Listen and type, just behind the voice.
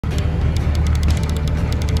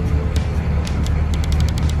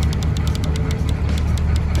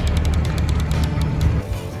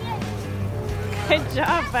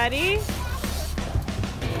job, buddy.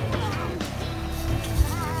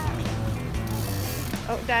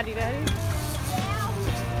 Oh, daddy.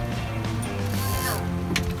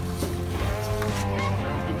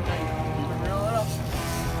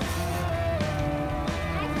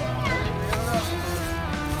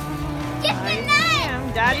 Get the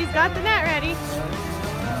net! Daddy's got the net ready.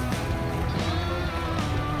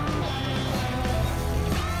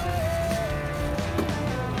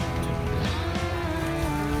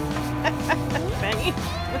 Benny.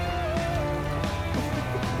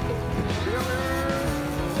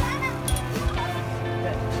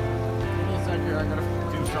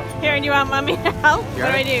 Here, and you want mommy to help? What do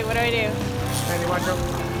I do? What do I do? Benny, watch out.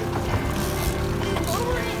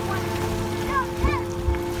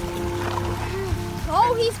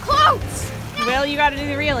 Oh, he's close! Will, you gotta do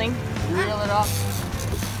the reeling. Reel it up.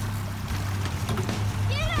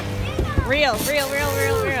 Reel.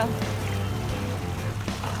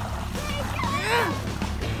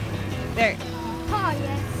 There. Oh,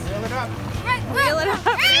 yes. Reel it up. Reel it up.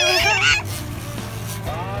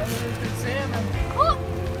 Oh, there's good salmon. Oh,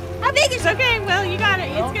 how big is It's okay, Will, you got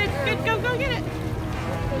it. It's good. Good, go get it.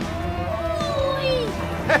 Holy!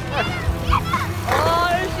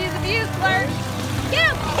 Oh, she's a bugler.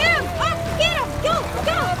 Get him! Oh, get him! Go!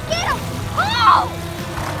 Get him! Oh!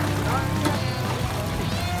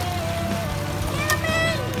 Get him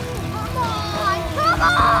in! Come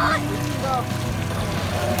on!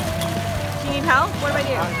 Do you need help? What do I do?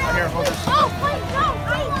 Here, hold this. Oh, please, no!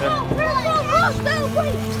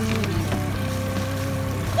 Please!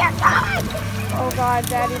 You're gone! Oh God,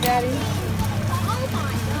 daddy. Oh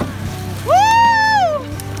my God! Woo!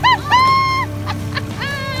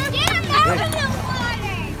 Get him out of the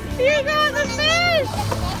water! Here goes the fish!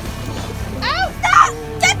 Oh, stop!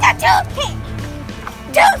 Get the toothpick!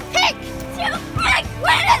 Toothpick!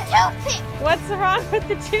 Where's the toothpick? What's wrong with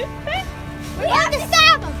the toothpick? We have to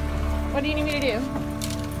stab him! What do you need me to do?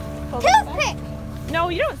 Pull this back? Toothpick! No,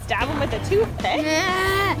 you don't stab him with a toothpick.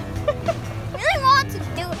 Really want to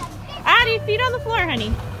do it. Addie, feet on the floor,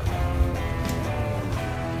 honey.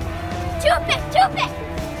 Toothpick!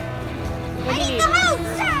 What I do you need need? the hose!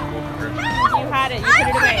 You had it. You put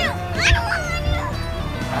it away.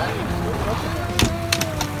 I don't want to.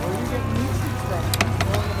 Where are you getting these things from?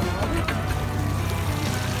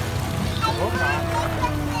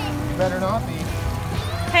 You better not be.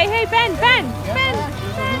 Hey, Ben. Yeah.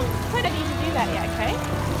 Put it. Need to do that yet, okay?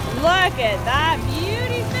 Look at that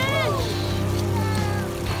beauty fish.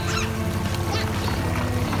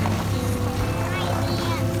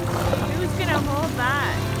 Who's gonna hold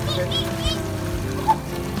that?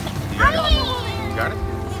 You got it?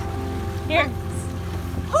 Here.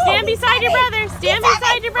 Stand beside your brother. Stand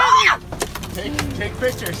beside your brother. Take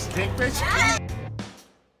pictures.